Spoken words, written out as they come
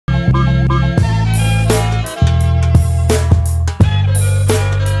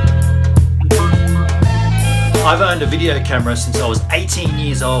I've owned a video camera since I was 18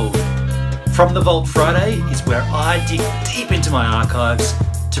 years old. From the Vault Friday is where I dig deep into my archives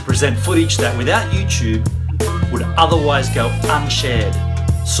to present footage that without YouTube would otherwise go unshared.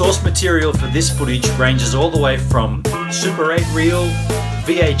 Source material for this footage ranges all the way from Super 8 reel,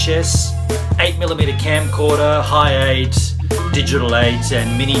 VHS, 8mm camcorder, High 8, Digital 8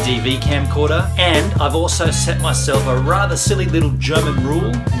 and MiniDV Camcorder, and I've also set myself a rather silly little German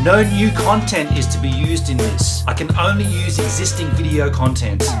rule. No new content is to be used in this. I can only use existing video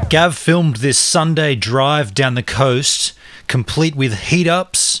content. Gav filmed this Sunday drive down the coast, complete with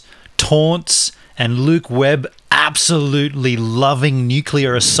heat-ups, taunts, and Luke Webb absolutely loving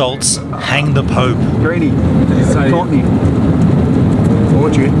nuclear assaults. Hang the Pope. Greeny, did you say taunt me?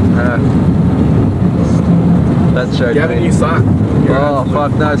 Taunt you? That showed Gavin, me. you suck. Oh,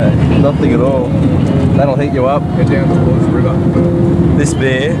 fuck no, nothing at all. That'll heat you up. Head down towards the river. This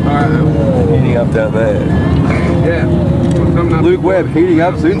beer, Alright, heating up down there. yeah. Coming up. Luke Webb heating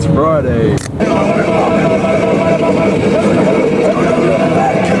up since Friday.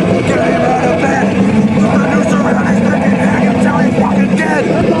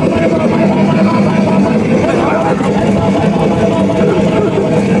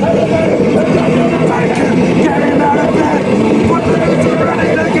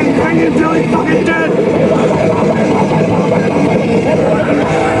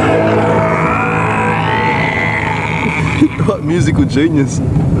 Musical genius.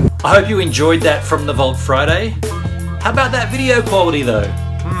 I hope you enjoyed that from the Vault Friday. How about that video quality though?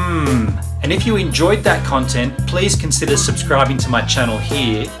 And if you enjoyed that content, please consider subscribing to my channel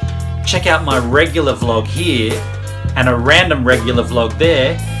here. Check out my regular vlog here and a random regular vlog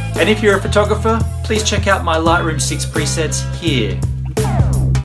there. And if you're a photographer, please check out my Lightroom 6 presets here.